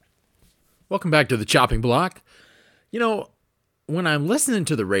Welcome back to the Chopping Block. You know, when I'm listening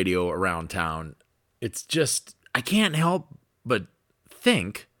to the radio around town, it's just, I can't help but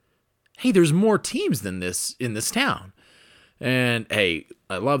think, hey, there's more teams than this in this town. And hey,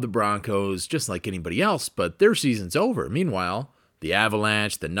 I love the Broncos just like anybody else, but their season's over. Meanwhile, the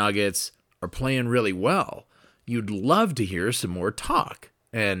Avalanche, the Nuggets are playing really well. You'd love to hear some more talk.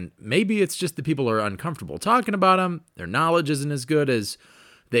 And maybe it's just that people are uncomfortable talking about them. Their knowledge isn't as good as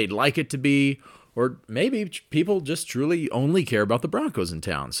they'd like it to be. Or maybe people just truly only care about the Broncos in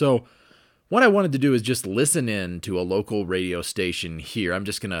town. So what I wanted to do is just listen in to a local radio station here. I'm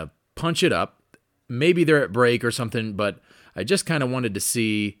just going to punch it up. Maybe they're at break or something, but I just kind of wanted to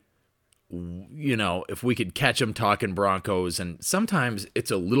see, you know, if we could catch them talking Broncos. And sometimes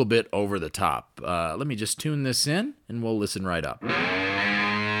it's a little bit over the top. Let me just tune this in and we'll listen right up.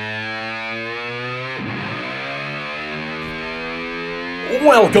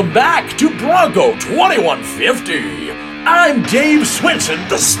 Welcome back to Bronco 2150. I'm Dave Swinson,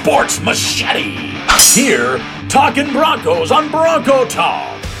 the Sports Machete. Here, talking Broncos on Bronco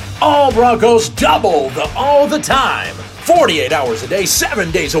Talk. All Broncos double all the time. 48 hours a day,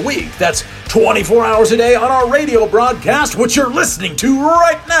 7 days a week. That's 24 hours a day on our radio broadcast, which you're listening to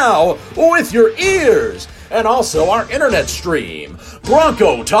right now with your ears. And also our internet stream,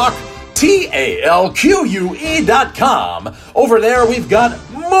 Bronco Talk, TALQUE.com. Over there, we've got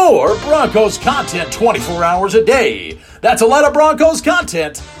more Broncos content 24 hours a day. That's a lot of Broncos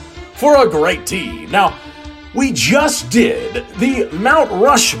content for a great team. Now, we just did the Mount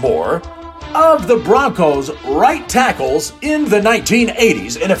Rushmore of the Broncos right tackles in the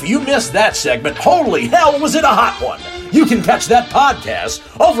 1980s. And if you missed that segment, holy hell, was it a hot one. You can catch that podcast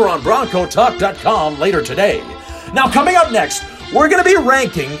over on BroncoTalk.com later today. Now, coming up next, we're going to be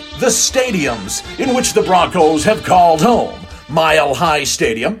ranking the stadiums in which the Broncos have called home. Mile High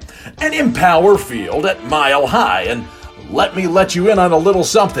Stadium and Empower Field at Mile High. And let me let you in on a little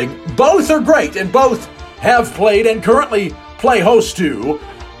something. Both are great and both have played and currently play host to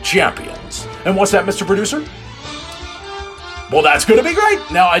champions. And what's that, Mr. Producer? Well, that's going to be great.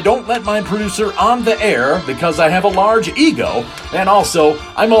 Now, I don't let my producer on the air because I have a large ego, and also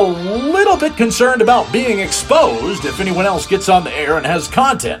I'm a little bit concerned about being exposed if anyone else gets on the air and has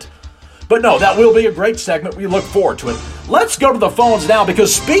content. But no, that will be a great segment. We look forward to it. Let's go to the phones now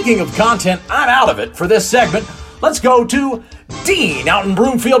because speaking of content, I'm out of it for this segment. Let's go to Dean out in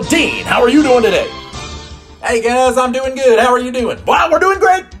Broomfield. Dean, how are you doing today? Hey guys, I'm doing good. How are you doing? Well, we're doing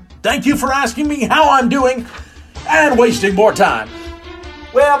great. Thank you for asking me how I'm doing and wasting more time.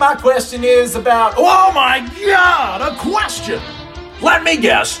 Well, my question is about, oh my God, a question. Let me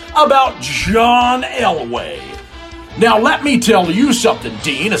guess, about John Elway. Now, let me tell you something,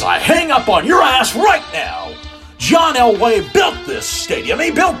 Dean, as I hang up on your ass right now. John Elway built this stadium,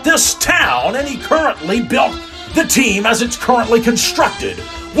 he built this town, and he currently built the team as it's currently constructed,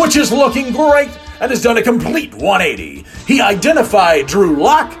 which is looking great and has done a complete 180. He identified Drew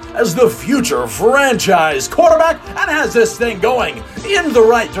Lock as the future franchise quarterback and has this thing going in the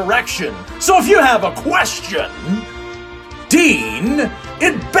right direction. So if you have a question, Dean,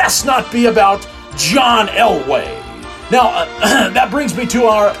 it best not be about John Elway. Now, that brings me to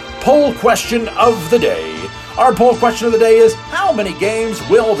our poll question of the day. Our poll question of the day is, how many games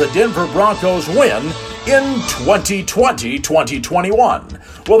will the Denver Broncos win in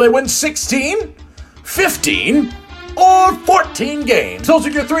 2020-2021? Will they win 16, 15, or 14 games? Those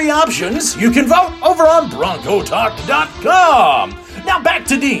are your three options. You can vote over on BroncoTalk.com. Now back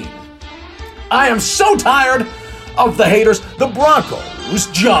to Dean. I am so tired of the haters. The Broncos,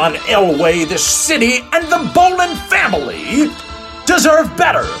 John Elway, the city, and the Bolin family deserve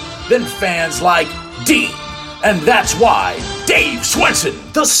better than fans like Dean. And that's why Dave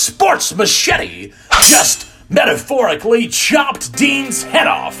Swinson, the Sports Machete, just metaphorically chopped Dean's head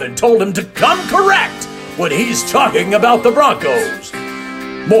off and told him to come correct when he's talking about the Broncos.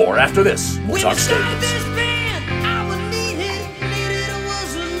 More after this. Talk Stadiums.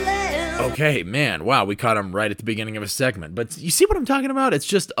 Okay, man, wow, we caught him right at the beginning of a segment. But you see what I'm talking about? It's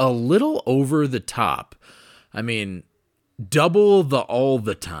just a little over the top. I mean, double the all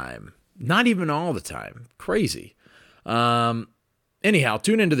the time. Not even all the time. Crazy. Anyhow,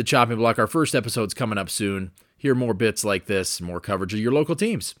 tune into the Chopping Block. Our first episode's coming up soon. Hear more bits like this, more coverage of your local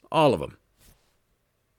teams. All of them.